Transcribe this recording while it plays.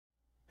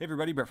Hey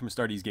everybody, Brett from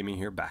AstartesGaming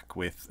here, back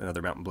with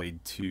another Mount &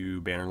 Blade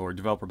 2 Bannerlord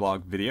developer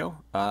blog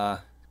video.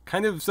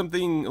 Kind of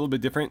something a little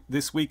bit different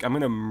this week. I'm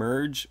going to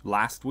merge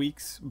last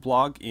week's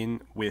blog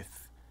in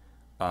with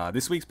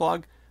this week's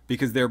blog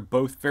because they're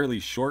both fairly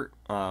short.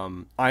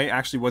 I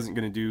actually wasn't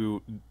going to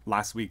do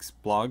last week's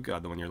blog,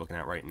 the one you're looking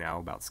at right now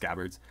about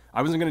Scabbards.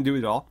 I wasn't going to do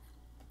it at all.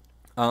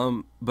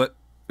 But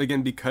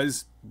again,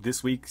 because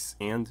this week's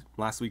and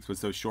last week's was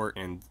so short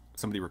and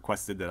somebody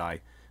requested that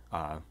I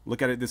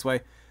look at it this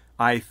way,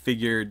 I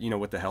figured,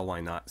 what the hell,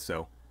 why not?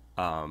 So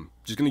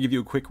just going to give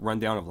you a quick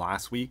rundown of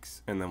last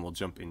week's, and then we'll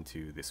jump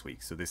into this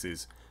week. So this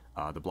is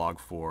the blog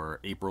for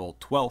April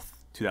 12th,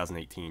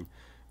 2018,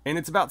 and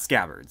it's about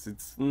Scabbards.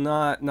 It's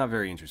not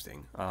very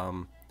interesting.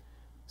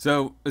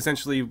 So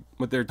essentially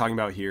what they're talking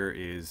about here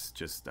is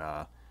just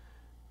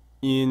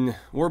in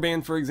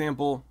Warband, for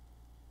example,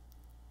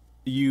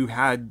 you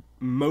had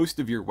most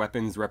of your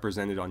weapons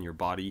represented on your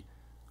body.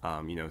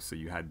 So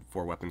you had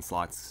 4 weapon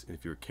slots.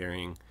 If you were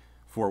carrying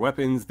 4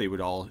 weapons, they would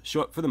all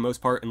show up for the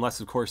most part, unless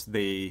of course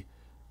they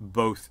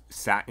both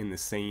sat in the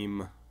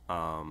same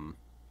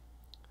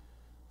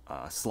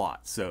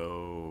slot.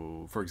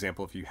 So for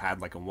example, if you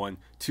had like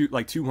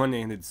two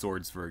one-handed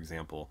swords, for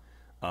example,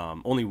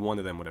 only one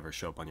of them would ever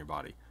show up on your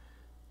body.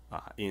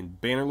 In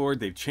Bannerlord,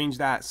 they've changed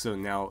that, so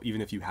now even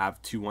if you have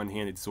 2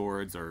 one-handed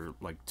swords or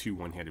like 2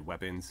 one-handed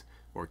weapons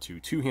or 2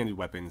 two-handed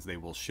weapons, they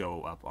will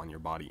show up on your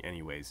body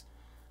anyways.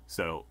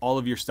 So all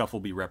of your stuff will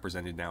be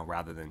represented now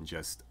rather than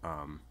just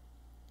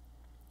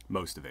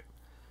most of it.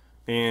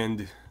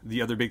 And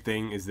the other big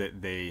thing is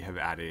that they have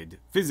added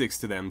physics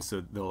to them,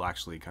 so they'll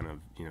actually kind of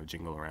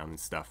jingle around and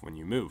stuff when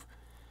you move.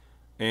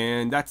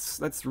 And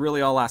that's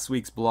really all last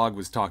week's blog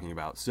was talking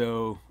about.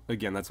 So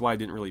again, that's why I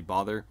didn't really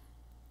bother,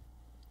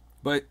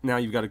 but now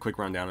you've got a quick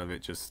rundown of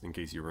it just in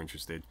case you were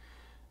interested.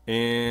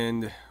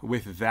 And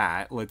with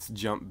that, let's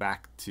jump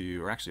back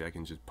to, or actually I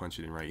can just punch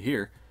it in right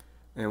here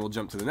and we'll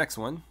jump to the next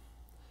one,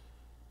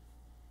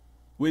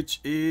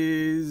 which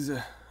is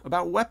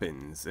about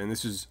weapons. And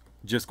this is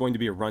just going to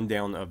be a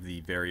rundown of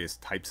the various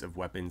types of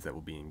weapons that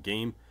will be in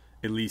game,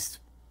 at least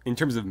in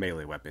terms of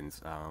melee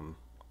weapons.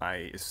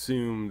 I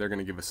assume they're going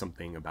to give us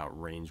something about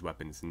ranged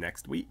weapons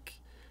next week,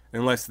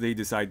 unless they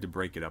decide to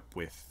break it up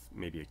with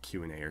maybe a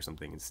Q&A or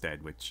something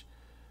instead, which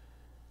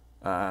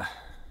I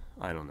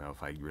don't know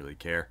if I really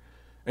care.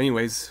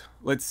 Anyways,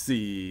 let's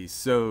see.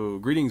 So,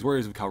 greetings,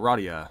 warriors of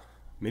Calradia.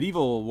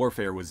 Medieval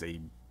warfare was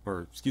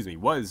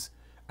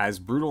as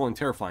brutal and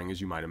terrifying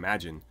as you might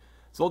imagine.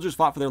 Soldiers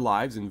fought for their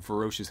lives in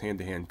ferocious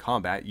hand-to-hand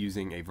combat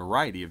using a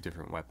variety of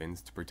different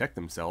weapons to protect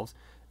themselves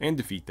and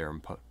defeat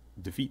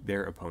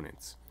their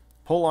opponents.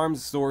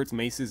 Polearms, swords,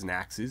 maces, and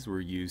axes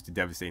were used to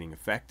devastating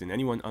effect, and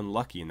anyone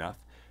unlucky enough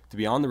to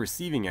be on the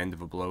receiving end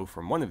of a blow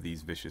from one of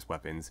these vicious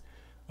weapons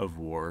of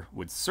war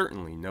would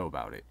certainly know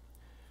about it.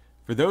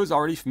 For those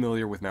already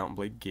familiar with Mount &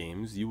 Blade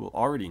games, you will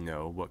already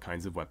know what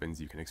kinds of weapons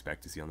you can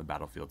expect to see on the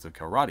battlefields of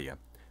Calradia.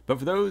 But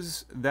for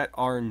those that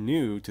are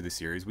new to the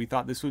series, we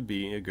thought this would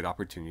be a good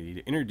opportunity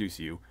to introduce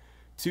you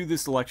to the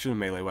selection of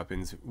melee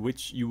weapons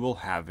which you will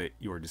have at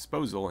your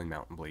disposal in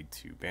Mount & Blade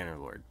 2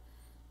 Bannerlord.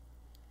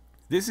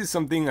 This is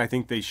something I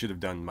think they should have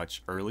done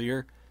much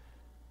earlier.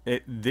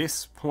 At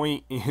this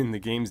point in the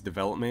game's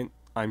development,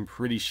 I'm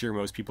pretty sure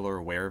most people are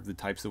aware of the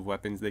types of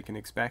weapons they can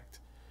expect.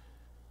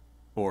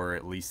 Or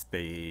at least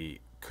they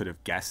could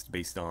have guessed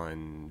based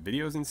on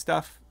videos and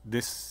stuff.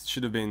 This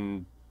should have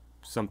been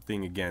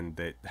something, again,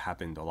 that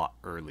happened a lot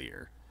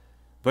earlier.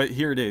 But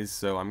here it is,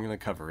 so I'm going to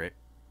cover it.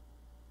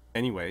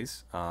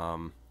 Anyways,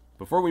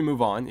 before we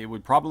move on, it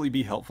would probably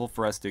be helpful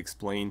for us to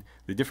explain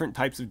the different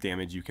types of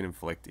damage you can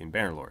inflict in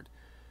Bannerlord.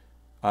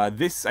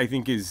 This, I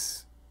think,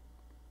 is,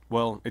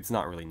 well, it's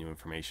not really new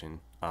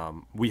information.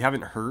 We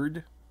haven't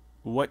heard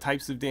what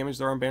types of damage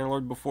there are on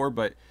Bannerlord before,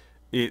 but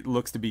it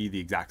looks to be the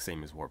exact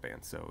same as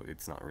Warband, so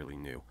it's not really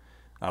new.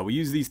 We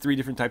use these 3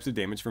 different types of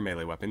damage for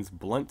melee weapons: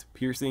 blunt,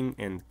 piercing,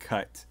 and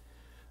cut,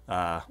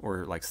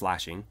 or like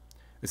slashing.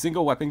 A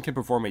single weapon can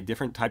perform a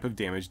different type of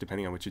damage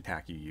depending on which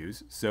attack you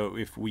use. So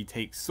if we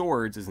take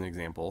swords as an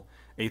example,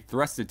 a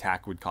thrust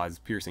attack would cause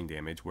piercing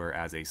damage,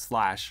 whereas a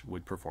slash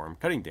would perform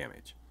cutting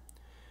damage.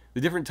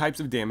 The different types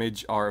of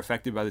damage are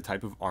affected by the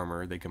type of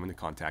armor they come into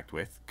contact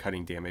with.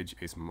 Cutting damage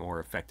is more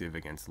effective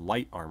against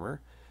light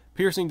armor,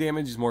 piercing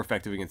damage is more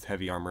effective against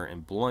heavy armor,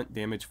 and blunt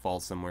damage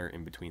falls somewhere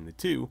in between the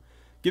two,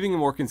 giving a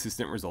more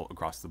consistent result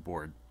across the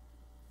board.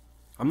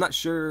 I'm not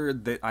sure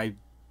that I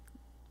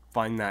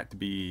find that to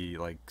be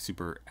like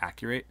super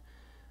accurate.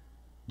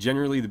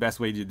 Generally, the best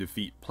way to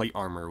defeat plate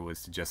armor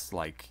was to just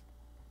like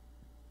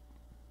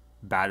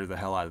batter the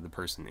hell out of the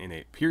person in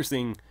it.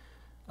 Piercing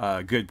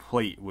good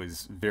plate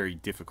was very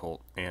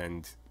difficult,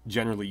 and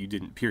generally you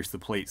didn't pierce the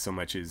plate so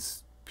much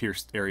as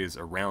pierced areas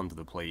around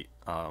the plate,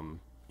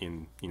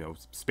 in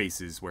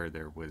spaces where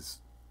there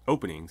was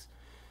openings.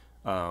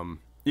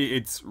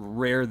 It's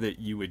rare that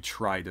you would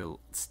try to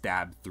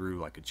stab through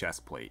like a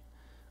chest plate.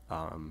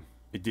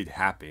 It did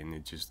happen,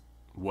 it just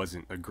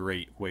wasn't a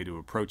great way to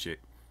approach it.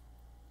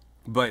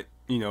 But,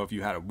 if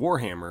you had a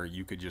warhammer,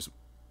 you could just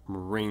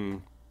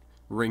ring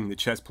ring the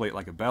chest plate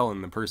like a bell,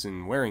 and the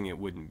person wearing it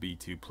wouldn't be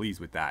too pleased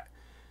with that.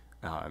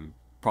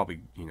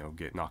 Probably, you know,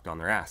 get knocked on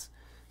their ass.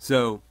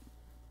 So,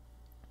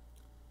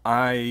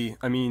 I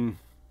mean,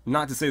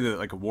 not to say that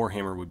like a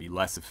Warhammer would be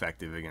less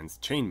effective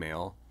against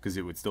chainmail, because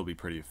it would still be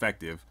pretty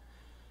effective.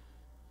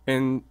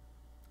 And,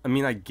 I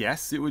mean, I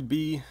guess it would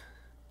be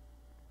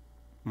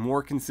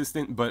more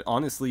consistent, but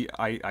honestly,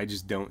 I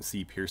just don't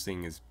see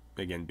piercing as,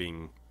 again,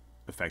 being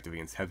effective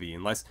against heavy,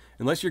 unless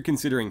you're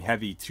considering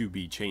heavy to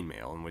be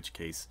chainmail, in which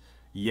case,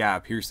 yeah,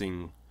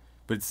 piercing.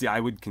 But see, I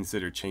would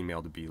consider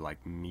chainmail to be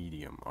like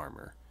medium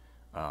armor.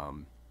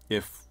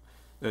 If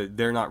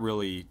they're not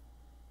really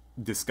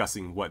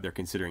discussing what they're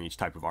considering each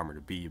type of armor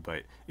to be,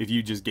 but if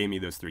you just gave me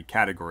those three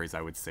categories,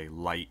 I would say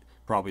light,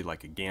 probably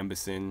like a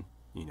gambeson,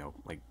 you know,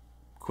 like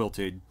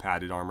quilted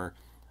padded armor.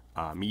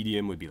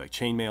 Medium would be like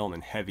chainmail, and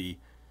then heavy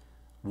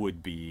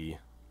would be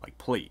like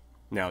plate.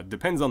 Now, it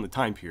depends on the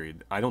time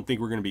period. I don't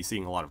think we're going to be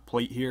seeing a lot of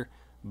plate here,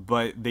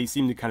 but they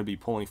seem to kind of be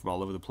pulling from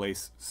all over the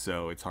place,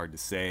 so it's hard to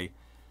say.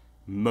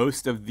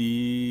 Most of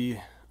the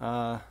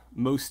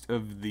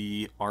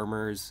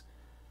armors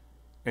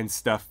and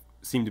stuff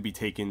seem to be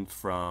taken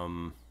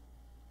from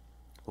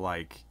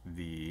like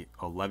the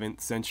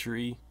 11th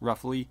century,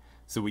 roughly.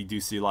 So we do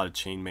see a lot of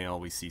chainmail.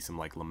 We see some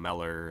like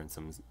lamellar and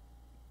some.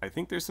 I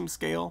think there's some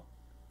scale.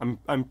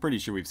 I'm pretty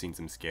sure we've seen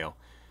some scale.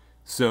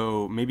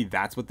 So maybe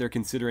that's what they're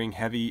considering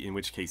heavy, in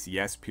which case,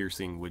 yes,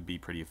 piercing would be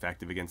pretty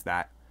effective against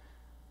that.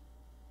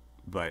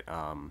 But,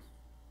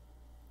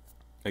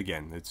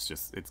 again,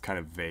 it's kind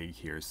of vague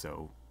here,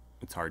 so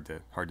it's hard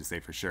to say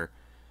for sure.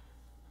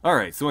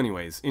 Alright, so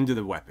anyways, into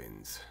the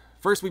weapons.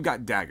 First, we've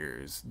got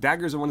daggers.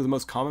 Daggers are one of the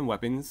most common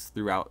weapons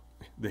throughout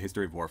the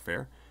history of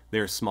warfare. They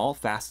are small,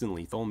 fast, and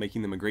lethal,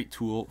 making them a great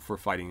tool for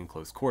fighting in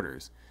close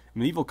quarters. In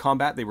medieval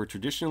combat, they were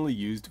traditionally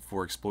used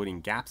for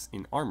exploiting gaps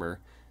in armor,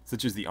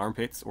 such as the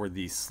armpits or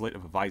the slit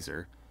of a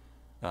visor.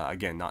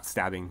 Again, not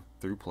stabbing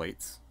through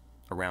plates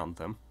around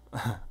them.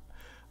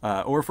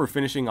 Or for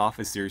finishing off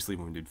a seriously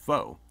wounded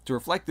foe. To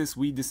reflect this,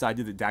 we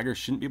decided that daggers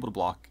shouldn't be able to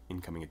block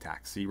incoming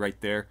attacks. See right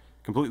there,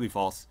 completely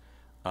false.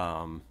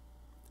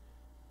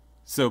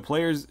 So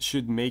players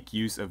should make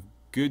use of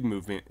good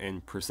movement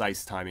and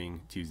precise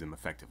timing to use them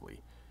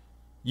effectively.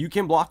 You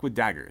can block with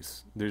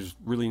daggers. There's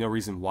really no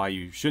reason why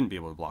you shouldn't be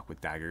able to block with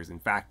daggers. In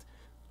fact,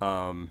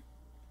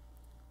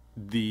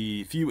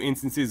 the few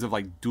instances of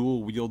like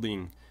dual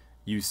wielding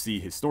you see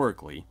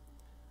historically,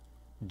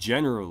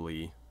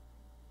 generally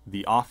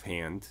the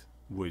offhand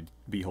would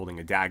be holding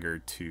a dagger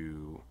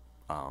to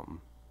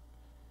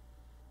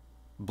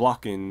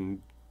block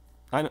in.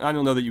 I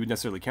don't know that you would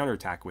necessarily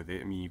counterattack with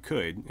it. I mean, you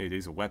could. It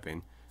is a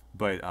weapon.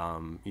 But,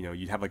 you know,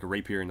 you'd have like a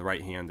rapier in the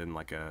right hand and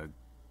like a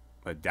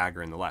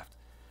dagger in the left.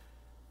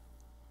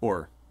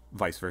 Or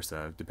vice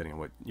versa, depending on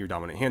what your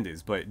dominant hand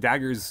is. But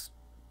daggers,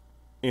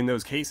 in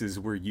those cases,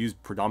 were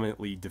used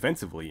predominantly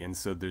defensively. And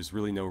so there's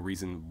really no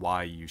reason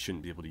why you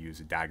shouldn't be able to use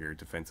a dagger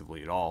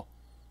defensively at all.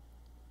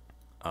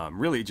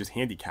 Really, it just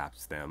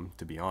handicaps them,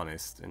 to be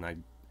honest.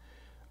 And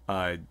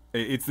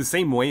it's the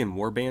same way in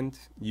Warband.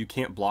 You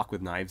can't block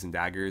with knives and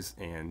daggers,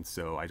 and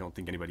so I don't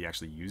think anybody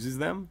actually uses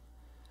them.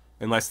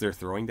 Unless they're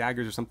throwing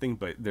daggers or something,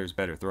 but there's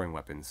better throwing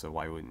weapons, so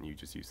why wouldn't you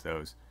just use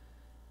those?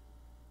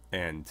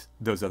 And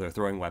those other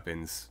throwing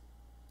weapons,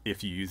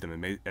 if you use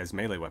them as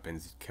melee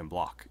weapons, can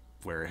block,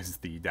 whereas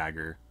the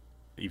dagger,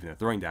 even a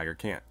throwing dagger,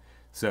 can't.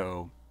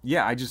 So,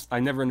 yeah, I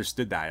never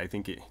understood that. I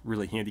think it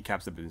really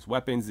handicaps them as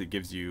weapons. It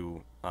gives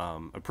you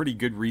a pretty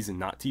good reason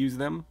not to use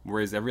them,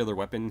 whereas every other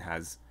weapon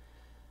has,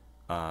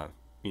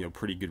 you know,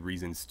 pretty good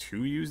reasons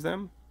to use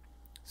them.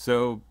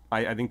 So,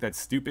 I think that's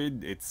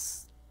stupid.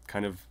 It's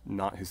kind of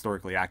not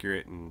historically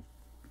accurate, and,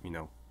 you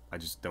know, I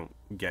just don't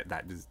get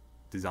that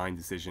design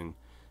decision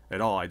at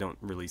all. I don't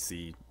really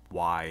see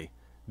why.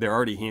 They're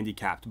already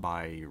handicapped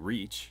by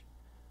reach.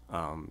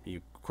 Of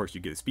course, you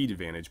get a speed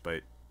advantage,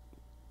 but,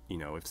 you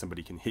know, if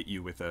somebody can hit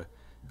you with a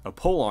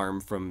pole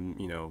arm from,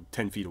 you know,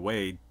 10 feet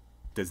away,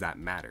 does that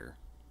matter?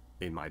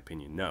 In my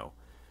opinion, no.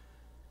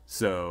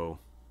 So,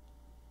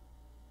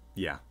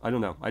 yeah, I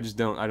don't know. I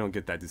don't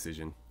get that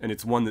decision. And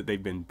it's one that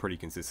they've been pretty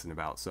consistent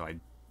about, so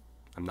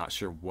I'm not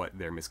sure what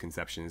their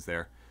misconception is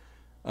there.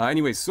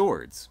 Anyway,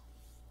 swords.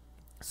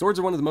 Swords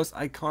are one of the most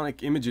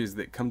iconic images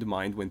that come to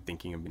mind when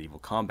thinking of medieval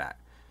combat.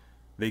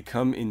 They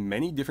come in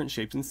many different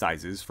shapes and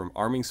sizes, from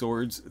arming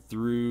swords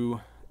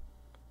through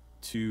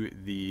to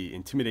the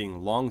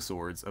intimidating long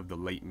swords of the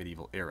late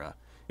medieval era.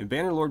 In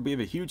Bannerlord, we have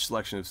a huge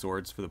selection of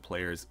swords for the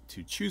players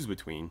to choose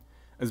between,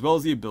 as well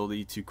as the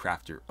ability to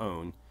craft your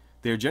own.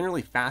 They are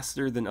generally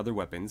faster than other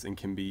weapons and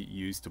can be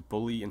used to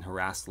bully and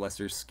harass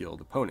lesser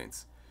skilled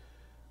opponents.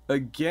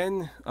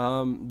 Again,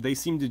 they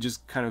seem to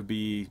just kind of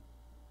be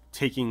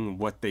taking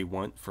what they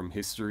want from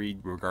history,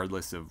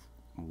 regardless of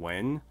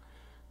when.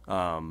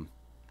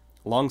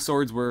 Long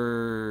swords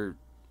were,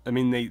 I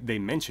mean, they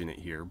mention it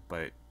here,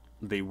 but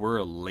they were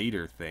a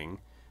later thing,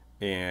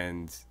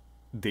 and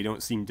they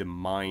don't seem to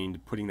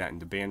mind putting that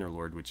into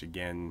Bannerlord, which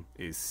again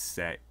is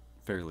set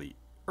fairly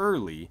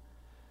early.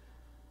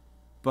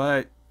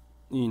 But,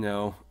 you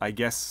know, I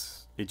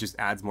guess It just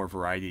adds more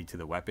variety to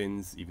the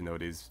weapons, even though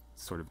it is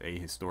sort of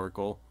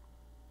ahistorical.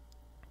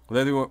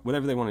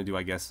 Whatever they want to do,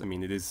 I guess. I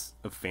mean, it is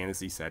a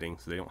fantasy setting,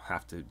 so they don't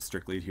have to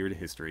strictly adhere to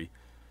history.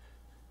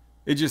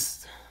 It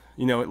just,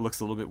 you know, it looks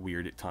a little bit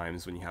weird at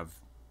times when you have,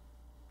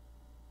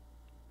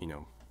 you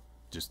know,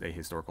 just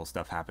ahistorical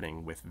stuff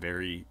happening with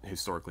very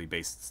historically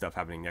based stuff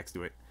happening next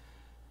to it.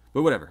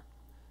 But whatever.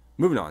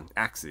 Moving on.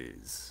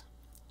 Axes.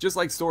 Just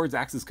like swords,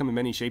 axes come in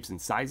many shapes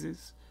and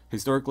sizes.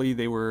 Historically,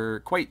 they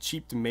were quite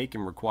cheap to make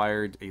and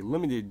required a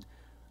limited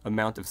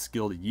amount of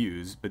skill to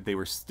use, but they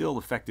were still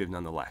effective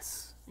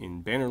nonetheless.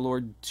 In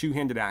Bannerlord,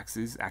 two-handed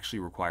axes actually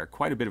require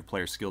quite a bit of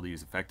player skill to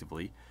use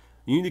effectively.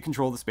 You need to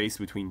control the space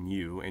between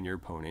you and your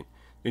opponent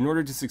in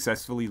order to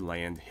successfully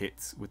land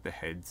hits with the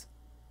heads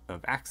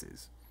of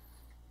axes.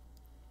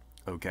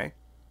 Okay.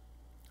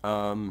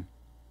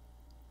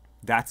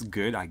 That's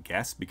good, I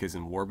guess, because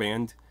in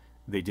Warband,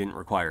 they didn't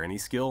require any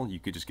skill. You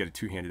could just get a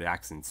two-handed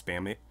axe and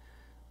spam it,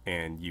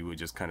 and you would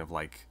just kind of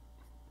like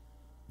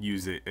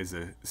use it as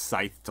a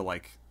scythe to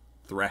like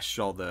thresh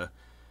all the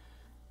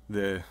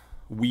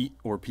wheat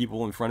or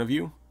people in front of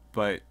you.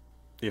 But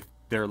if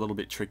they're a little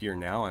bit trickier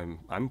now,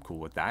 I'm cool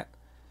with that.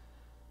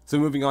 So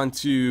moving on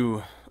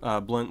to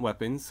blunt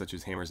weapons such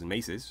as hammers and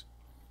maces.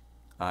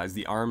 As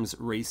the arms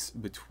race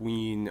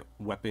between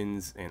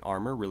weapons and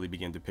armor really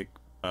began to pick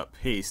up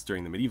pace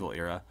during the medieval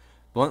era,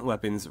 blunt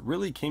weapons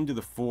really came to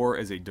the fore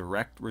as a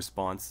direct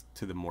response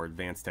to the more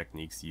advanced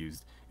techniques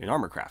used in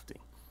armor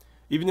crafting.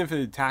 Even if an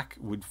attack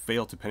would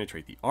fail to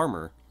penetrate the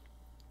armor,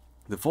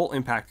 the full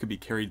impact could be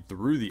carried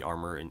through the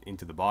armor and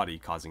into the body,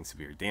 causing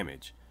severe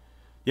damage.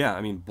 Yeah,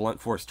 I mean, blunt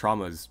force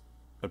trauma is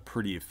a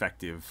pretty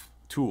effective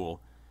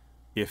tool.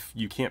 If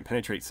you can't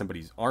penetrate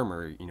somebody's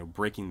armor, you know,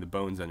 breaking the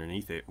bones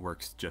underneath it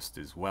works just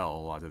as well a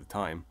lot of the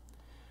time.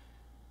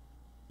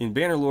 In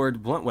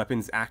Bannerlord, blunt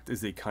weapons act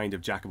as a kind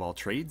of jack of all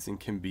trades and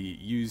can be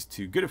used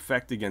to good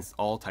effect against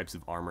all types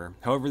of armor.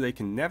 However, they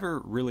can never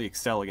really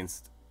excel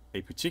against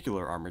a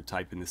particular armor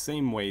type in the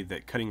same way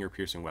that cutting or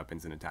piercing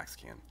weapons and attacks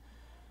can.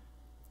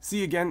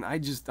 See, again,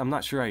 I'm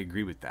not sure I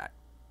agree with that.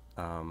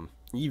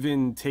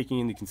 Even taking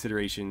into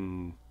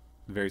consideration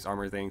various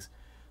armor things,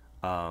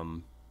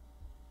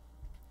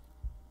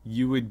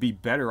 you would be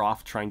better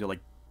off trying to like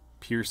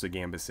pierce a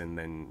gambeson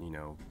than, you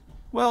know,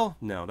 well,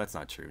 no, that's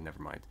not true.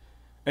 Never mind.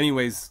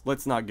 Anyways,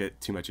 let's not get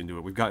too much into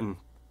it. We've gotten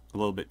a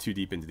little bit too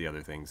deep into the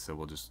other things, so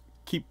we'll just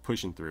keep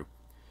pushing through.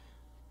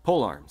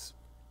 Polearms.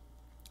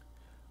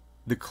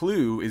 The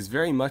clue is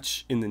very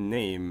much in the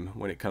name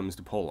when it comes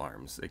to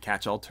polearms, a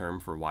catch-all term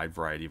for a wide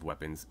variety of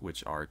weapons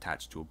which are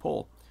attached to a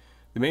pole.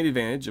 The main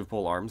advantage of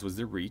polearms was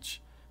their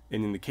reach,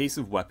 and in the case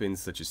of weapons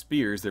such as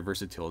spears, their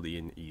versatility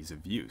and ease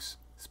of use.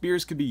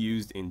 Spears could be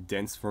used in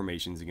dense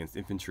formations against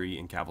infantry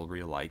and cavalry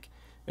alike,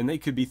 and they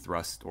could be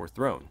thrust or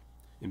thrown.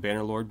 In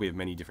Bannerlord, we have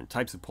many different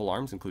types of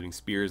polearms, including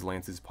spears,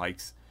 lances,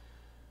 pikes,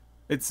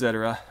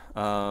 etc.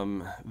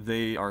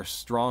 They are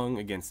strong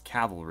against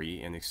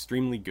cavalry and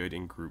extremely good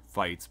in group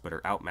fights, but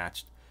are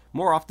outmatched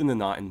more often than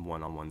not in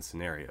one-on-one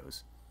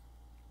scenarios.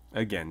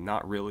 Again,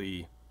 not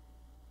really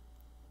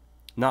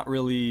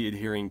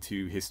adhering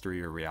to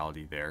history or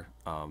reality there.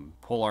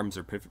 Polearms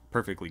are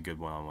perfectly good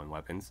one-on-one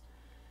weapons.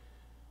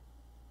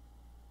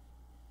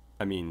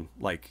 I mean,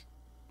 like,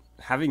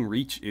 having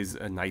reach is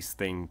a nice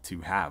thing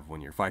to have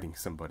when you're fighting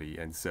somebody,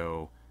 and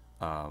so,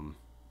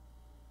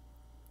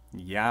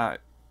 yeah,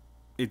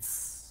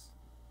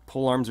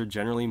 polearms are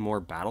generally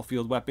more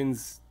battlefield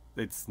weapons.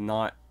 It's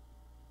not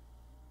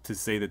to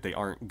say that they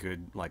aren't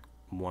good, like,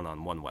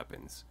 one-on-one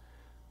weapons.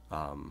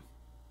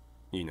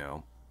 You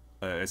know,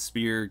 a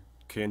spear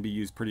can be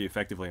used pretty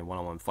effectively in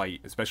one-on-one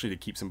fight, especially to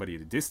keep somebody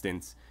at a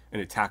distance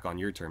and attack on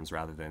your terms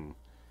rather than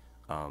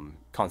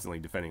constantly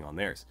defending on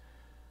theirs.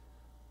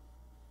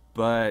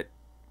 But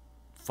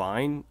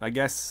fine, I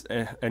guess.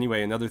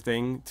 Anyway, another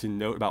thing to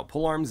note about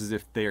polearms is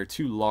if they are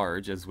too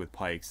large, as with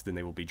pikes, then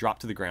they will be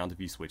dropped to the ground if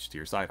you switch to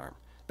your sidearm.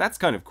 That's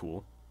kind of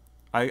cool.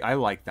 I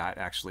like that,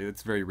 actually.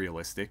 It's very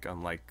realistic,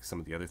 unlike some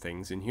of the other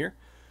things in here.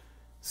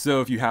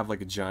 So if you have like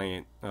a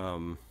giant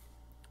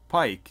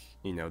pike,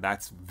 you know,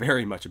 that's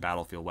very much a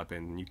battlefield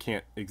weapon. You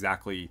can't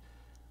exactly,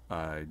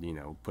 you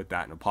know, put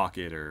that in a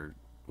pocket or,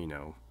 you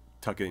know,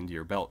 tuck it into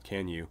your belt,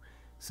 can you?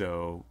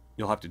 So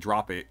you'll have to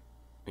drop it,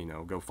 you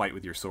know, go fight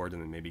with your sword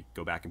and then maybe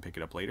go back and pick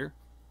it up later.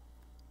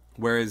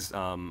 Whereas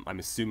I'm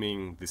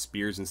assuming the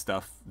spears and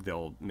stuff,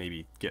 they'll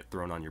maybe get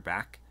thrown on your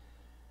back.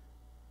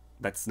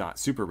 That's not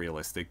super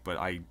realistic, but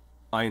I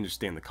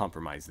understand the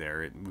compromise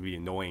there. It would be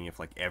annoying if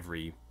like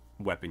every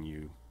weapon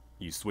you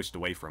switched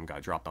away from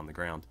got dropped on the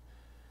ground.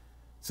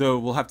 So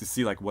we'll have to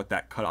see like what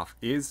that cutoff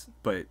is,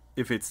 but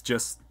if it's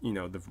just, you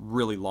know, the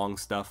really long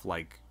stuff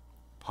like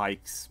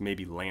pikes,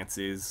 maybe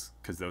lances,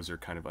 because those are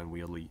kind of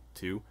unwieldy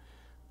too,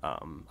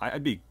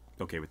 I'd be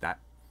okay with that.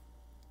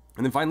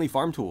 And then finally,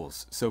 farm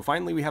tools. So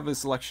finally we have a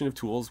selection of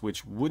tools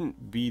which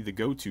wouldn't be the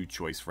go-to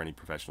choice for any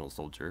professional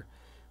soldier,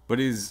 but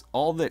is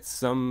all that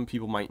some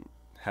people might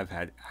have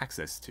had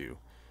access to.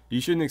 You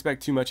shouldn't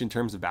expect too much in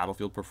terms of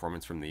battlefield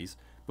performance from these,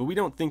 but we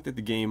don't think that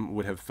the game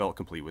would have felt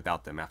complete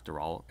without them.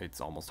 After all,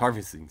 it's almost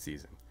harvesting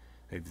season.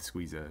 I had to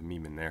squeeze a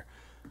meme in there.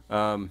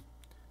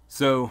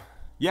 So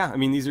yeah, I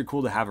mean, these are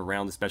cool to have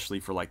around, especially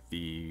for like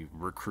the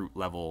recruit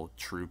level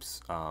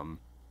troops. You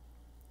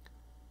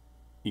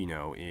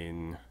know,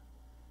 in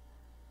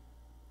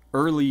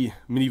early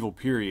medieval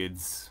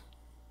periods,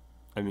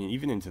 I mean,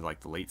 even into like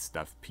the late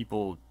stuff,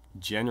 people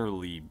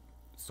generally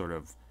sort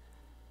of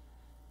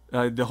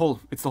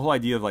it's the whole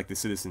idea of like the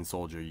citizen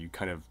soldier. You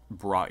kind of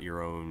brought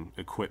your own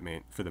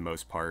equipment for the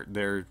most part.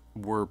 There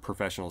were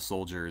professional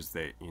soldiers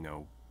that, you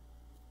know,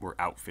 were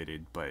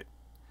outfitted, but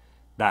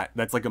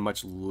that's like a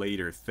much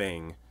later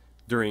thing.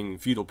 During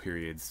feudal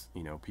periods,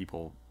 you know,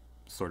 people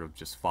sort of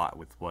just fought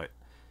with what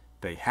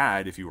they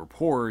had. If you were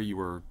poor, you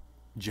were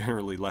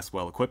generally less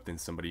well equipped than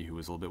somebody who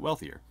was a little bit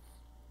wealthier.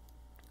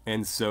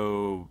 And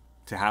so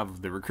to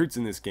have the recruits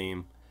in this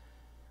game,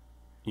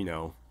 you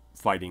know,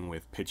 fighting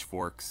with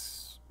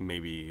pitchforks,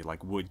 maybe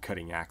like wood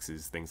cutting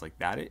axes, things like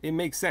that, it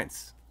makes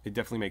sense. It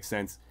definitely makes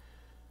sense.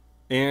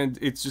 And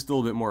it's just a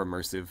little bit more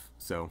immersive,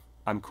 so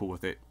I'm cool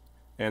with it.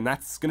 And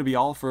that's going to be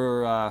all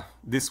for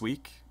this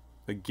week.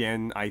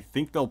 Again, I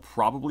think they'll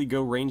probably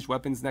go ranged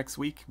weapons next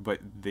week, but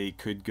they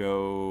could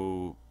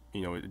go,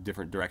 you know, a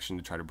different direction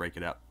to try to break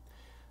it up.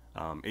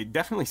 It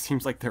definitely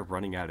seems like they're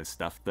running out of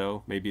stuff,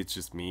 though. Maybe it's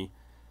just me,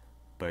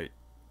 but,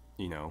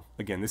 you know,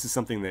 again, this is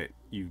something that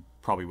you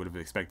probably would have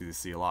expected to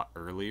see a lot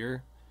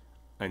earlier.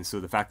 And so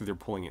the fact that they're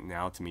pulling it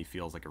now, to me,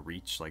 feels like a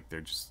reach, like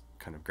they're just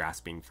kind of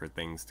grasping for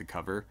things to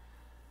cover.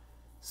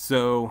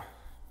 So,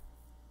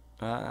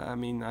 I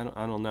mean, I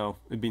don't know.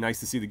 It'd be nice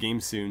to see the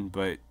game soon,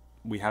 but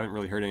we haven't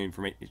really heard any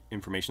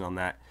information on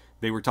that.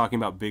 They were talking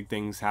about big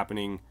things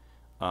happening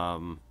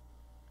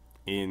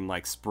in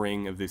like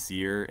spring of this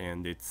year,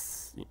 and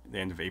it's the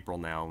end of April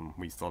now, and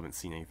we still haven't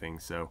seen anything.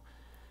 So,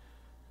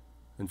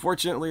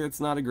 unfortunately, it's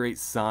not a great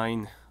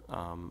sign.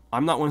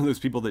 I'm not one of those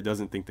people that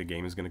doesn't think the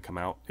game is going to come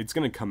out. It's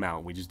going to come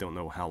out. We just don't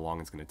know how long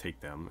it's going to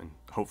take them, and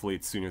hopefully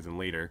it's sooner than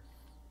later.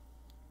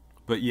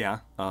 But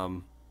yeah,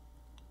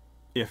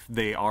 if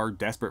they are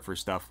desperate for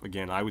stuff,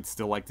 again, I would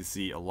still like to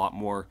see a lot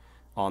more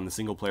on the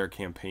single-player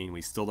campaign.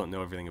 We still don't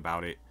know everything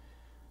about it.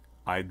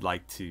 I'd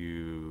like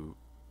to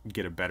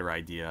get a better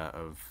idea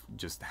of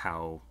just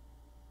how,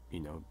 you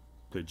know,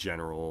 the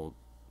general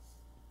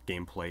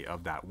gameplay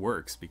of that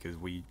works, because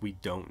we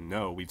don't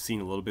know. We've seen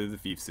a little bit of the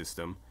thief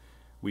system.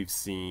 We've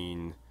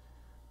seen,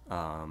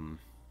 I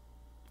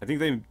think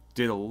they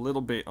did a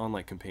little bit on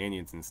like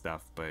companions and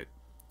stuff, but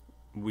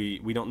we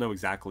don't know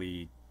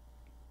exactly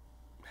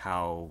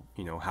how,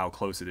 you know, how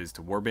close it is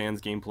to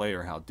Warband's gameplay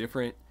or how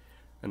different,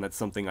 and that's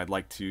something I'd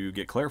like to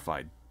get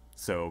clarified.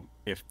 So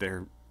if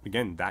they're,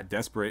 again, that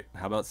desperate,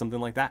 how about something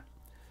like that?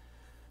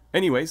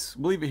 Anyways,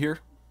 we'll leave it here,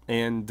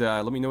 and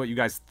let me know what you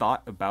guys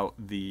thought about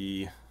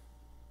the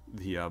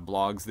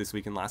blogs this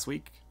week and last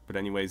week. But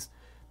anyways,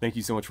 thank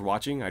you so much for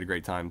watching. I had a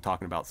great time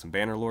talking about some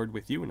Bannerlord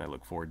with you, and I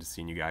look forward to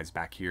seeing you guys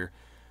back here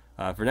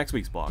for next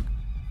week's blog.